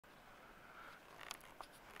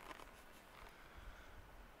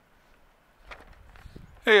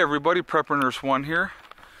Hey everybody, Prepper Nurse 1 here.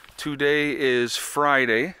 Today is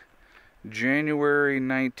Friday, January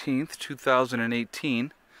 19th,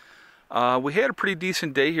 2018. We had a pretty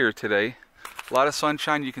decent day here today. A lot of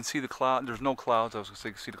sunshine. You can see the cloud. There's no clouds. I was going to say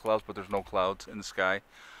you can see the clouds, but there's no clouds in the sky.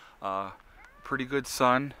 Pretty good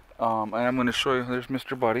sun. And I'm going to show you. There's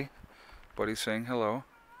Mr. Buddy. Buddy's saying hello.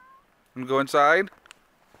 I'm going to go inside.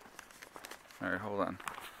 Alright, hold on.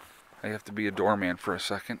 I have to be a doorman for a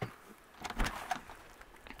second.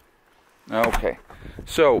 Okay,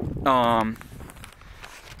 so I'll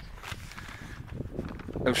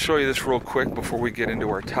show you this real quick before we get into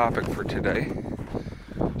our topic for today.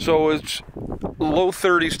 So it's low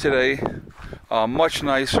 30s today, much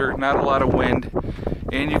nicer, not a lot of wind,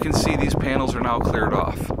 and you can see these panels are now cleared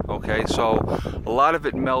off. Okay, so a lot of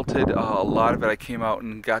it melted, a lot of it I came out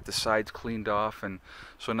and got the sides cleaned off, and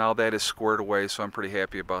so now that is squared away, so I'm pretty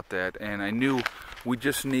happy about that. And I knew we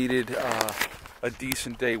just needed a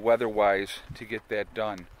decent day weather-wise to get that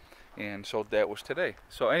done, and so that was today.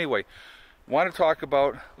 So anyway, want to talk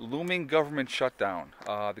about looming government shutdown.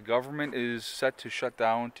 The government is set to shut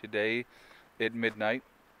down today at midnight,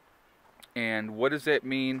 and what does that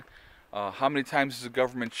mean? How many times has the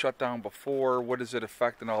government shut down before? What does it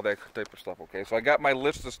affect, and all that type of stuff? Okay, so I got my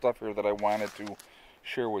list of stuff here that I wanted to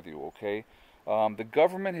share with you. Okay, the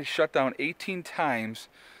government has shut down 18 times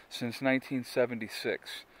since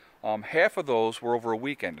 1976. Half of those were over a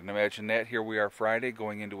weekend, and imagine that. Here we are Friday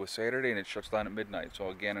going into a Saturday, and it shuts down at midnight, so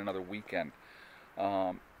again another weekend.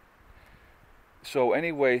 So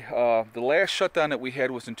anyway, the last shutdown that we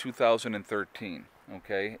had was in 2013,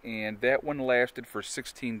 okay, and that one lasted for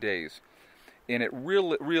 16 days, and it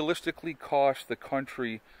realistically cost the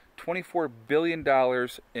country $24 billion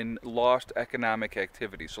in lost economic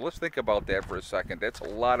activity. So let's think about that for a second. That's a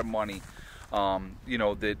lot of money, you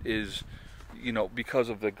know, that is, you know, because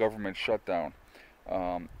of the government shutdown.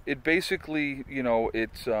 It basically, you know,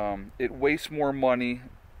 it wastes more money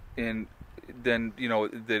than, you know,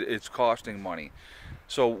 that it's costing money.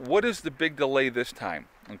 So what is the big delay this time?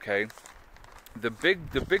 Okay, the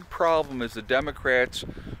big problem is the Democrats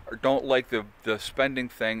don't like the spending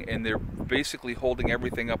thing, and they're basically holding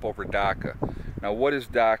everything up over D.A.C.A. Now, what is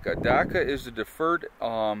D.A.C.A? D.A.C.A is the Deferred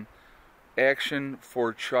Action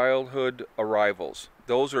for Childhood Arrivals.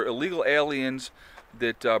 Those are illegal aliens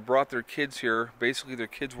that brought their kids here. Basically, their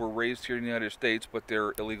kids were raised here in the United States, but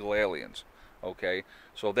they're illegal aliens. Okay,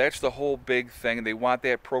 so that's the whole big thing. They want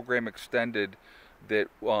that program extended that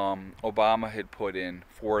Obama had put in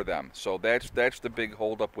for them. So that's the big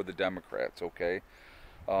holdup with the Democrats. Okay,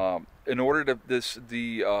 in order to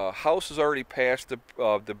the House has already passed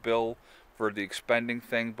the bill for the expending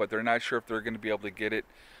thing, but they're not sure if they're going to be able to get it.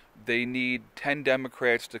 They need 10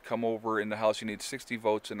 Democrats to come over in the House. You need 60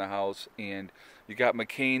 votes in the House, and you got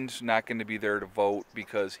McCain's not going to be there to vote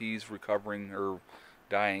because he's recovering, or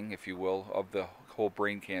dying, if you will, of the whole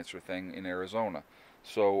brain cancer thing in Arizona.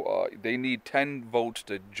 So they need 10 votes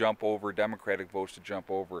to jump over, Democratic votes to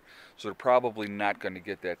jump over. So they're probably not going to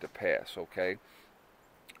get that to pass. Okay.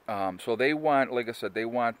 So they want, like I said, they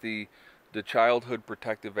want the Childhood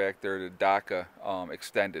Protective Act there, the D.A.C.A,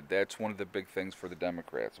 extended. That's one of the big things for the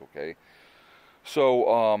Democrats, okay?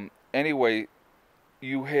 So, anyway,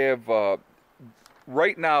 you have,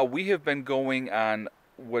 right now, we have been going on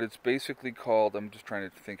what it's basically called, I'm just trying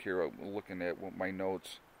to think here, I'm looking at my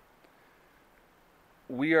notes.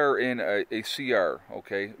 We are in a CR,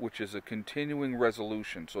 okay, which is a continuing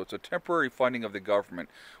resolution. So it's a temporary funding of the government.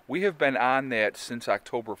 We have been on that since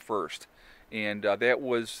October 1st, and that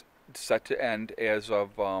was set to end as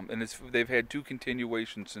of, and they've had 2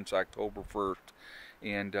 continuations since October 1st,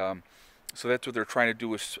 and so that's what they're trying to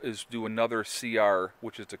do is do another CR,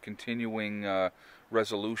 which is a continuing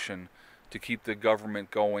resolution to keep the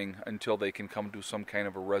government going until they can come to some kind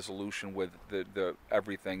of a resolution with the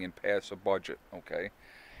everything and pass a budget, okay?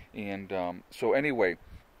 And so anyway,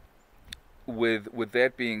 with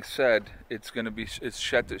that being said, it's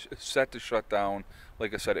set to shut down,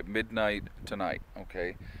 like I said, at midnight tonight,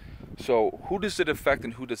 okay? So who does it affect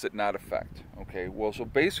and who does it not affect? Okay, well, so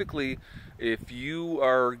basically, if you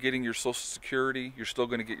are getting your Social Security, you're still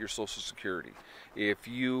going to get your Social Security. If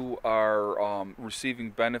you are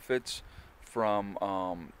receiving benefits from,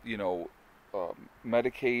 you know,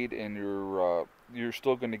 Medicaid, and you're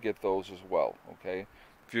still going to get those as well. Okay,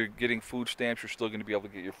 if you're getting food stamps, you're still going to be able to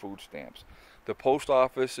get your food stamps. The post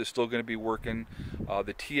office is still going to be working.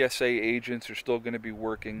 The TSA agents are still going to be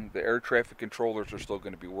working. The air traffic controllers are still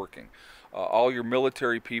going to be working. All your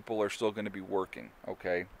military people are still going to be working.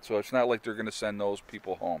 Okay, so it's not like they're going to send those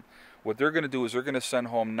people home. What they're going to do is they're going to send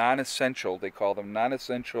home non-essential, they call them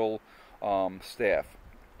non-essential staff.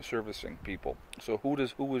 servicing people. So who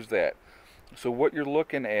is that? So what you're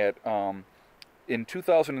looking at, in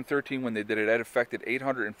 2013 when they did it, that affected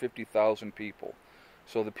 850,000 people.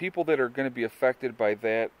 So the people that are going to be affected by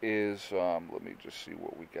that is, let me just see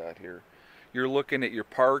what we got here. You're looking at your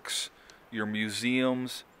parks, your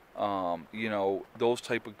museums, you know, those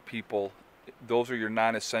type of people. Those are your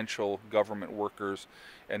non-essential government workers,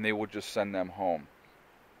 and they will just send them home.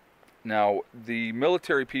 Now, the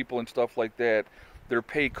military people and stuff like that, their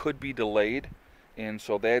pay could be delayed, and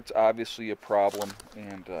so that's obviously a problem.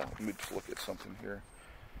 And let me just look at something here.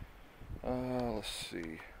 Let's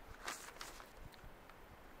see.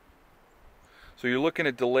 So you're looking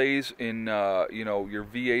at delays in, you know, your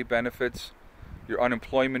VA benefits, your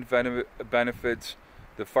unemployment benefits,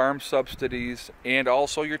 the farm subsidies, and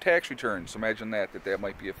also your tax returns. Imagine that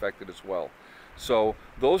might be affected as well. So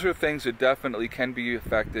those are things that definitely can be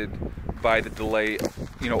affected by the delay,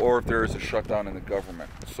 you know, or if there is a shutdown in the government.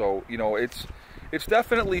 So, you know, it's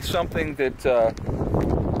definitely something that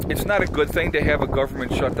it's not a good thing to have a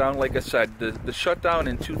government shutdown. Like I said, the shutdown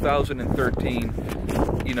in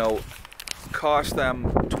 2013, you know, cost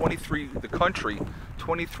them the country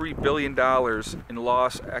 $23 billion in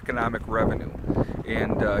lost economic revenue,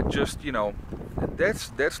 and just, you know,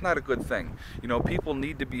 that's not a good thing. You know, people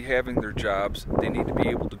need to be having their jobs. They need to be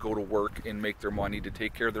able to go to work and make their money to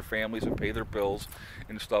take care of their families and pay their bills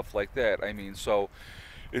and stuff like that. I mean, so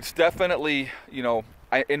it's definitely, you know,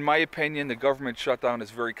 in my opinion, the government shutdown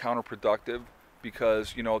is very counterproductive,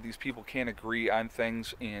 because, you know, these people can't agree on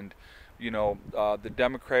things, and, you know, the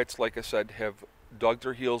Democrats, like I said, have dug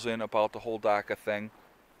their heels in about the whole D.A.C.A thing,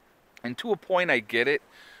 and to a point I get it.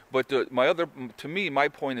 But to me, my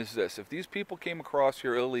point is this: if these people came across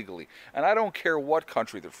here illegally, and I don't care what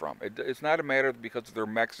country they're from, it's not a matter because they're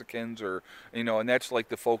Mexicans, or, you know, and that's like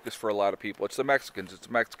the focus for a lot of people. It's the Mexicans, it's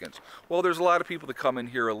Mexicans. Well, there's a lot of people that come in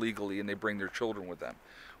here illegally and they bring their children with them.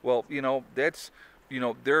 Well, you know,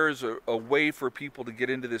 there's a way for people to get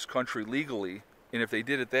into this country legally, and if they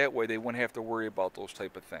did it that way, they wouldn't have to worry about those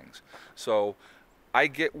type of things. So I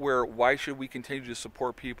get why should we continue to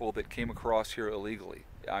support people that came across here illegally?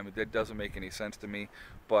 I mean, that doesn't make any sense to me,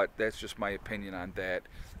 but that's just my opinion on that.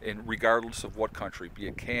 And regardless of what country, be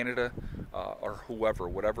it Canada or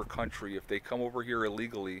whatever country, if they come over here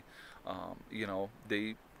illegally, you know,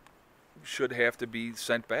 they should have to be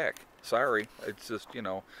sent back. Sorry, it's just, you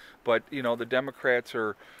know, but, you know, the Democrats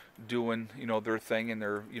are doing, you know, their thing, and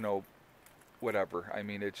they're, you know, whatever. I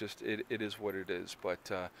mean, it is what it is.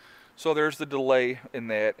 But so there's the delay in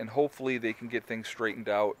that, and hopefully they can get things straightened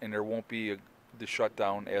out, and there won't be the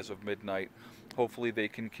shutdown as of midnight. Hopefully they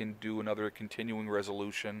can do another continuing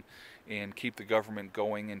resolution and keep the government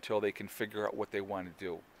going until they can figure out what they want to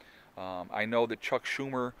do. I know that Chuck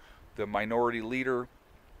Schumer, the minority leader,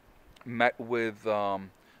 met with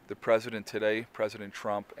the president today, President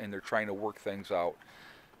Trump, and they're trying to work things out.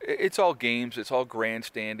 It's all games, it's all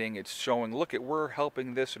grandstanding, it's showing, look, we're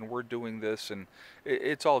helping this and we're doing this, and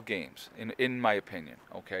it's all games, in my opinion,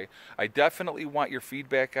 okay? I definitely want your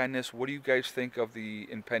feedback on this. What do you guys think of the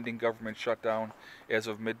impending government shutdown as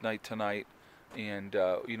of midnight tonight? And,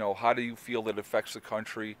 you know, how do you feel that it affects the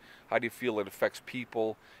country? How do you feel it affects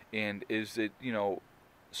people? And is it, you know,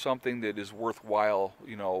 something that is worthwhile,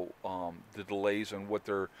 you know, the delays and what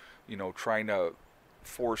they're, you know, trying to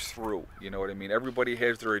force through, you know what I mean? Everybody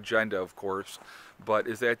has their agenda, of course, but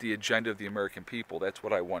is that the agenda of the American people? That's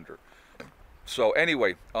what I wonder. So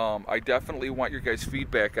anyway, I definitely want your guys'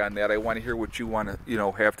 feedback on that. I want to hear what you want to, you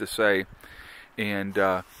know, have to say, and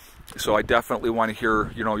so I definitely want to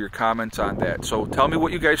hear, you know, your comments on that. So tell me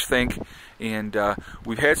what you guys think. And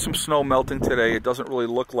we've had some snow melting today. It doesn't really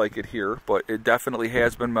look like it here, but it definitely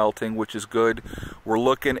has been melting, which is good. We're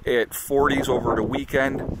looking at 40s over the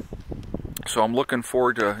weekend. So I'm looking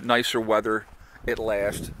forward to nicer weather at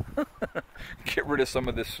last. Get rid of some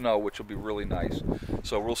of this snow, which will be really nice.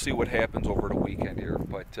 So we'll see what happens over the weekend here.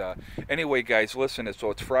 But anyway, guys, listen, so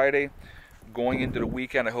it's Friday, going into the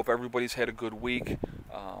weekend. I hope everybody's had a good week.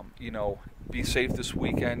 You know, be safe this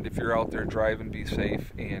weekend. If you're out there driving, be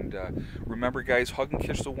safe. And remember, guys, hug and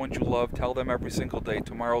kiss the ones you love. Tell them every single day.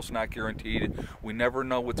 Tomorrow's not guaranteed. We never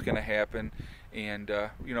know what's going to happen. And,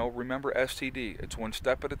 you know, remember STD. It's one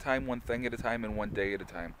step at a time, one thing at a time, and one day at a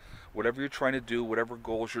time. Whatever you're trying to do, whatever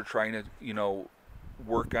goals you're trying to, you know,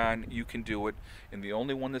 work on, you can do it. And the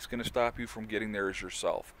only one that's going to stop you from getting there is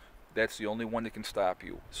yourself. That's the only one that can stop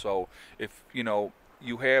you. So if, you know,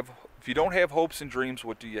 if you don't have hopes and dreams,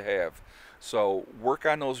 what do you have? So work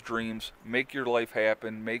on those dreams, make your life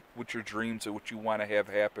happen, make what your dreams and what you want to have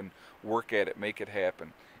happen, work at it, make it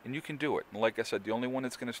happen. and you can do it. And like I said, the only one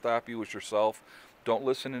that's going to stop you is yourself. Don't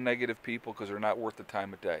listen to negative people because they're not worth the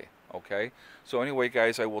time of day. Okay? So anyway,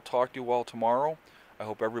 guys, I will talk to you all tomorrow. I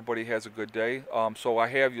hope everybody has a good day. So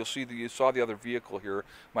you saw the other vehicle here.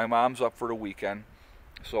 My mom's up for the weekend.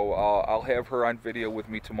 So I'll have her on video with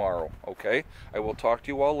me tomorrow, okay? I will talk to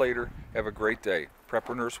you all later. Have a great day.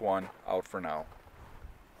 Prepper Nurse 1, out for now.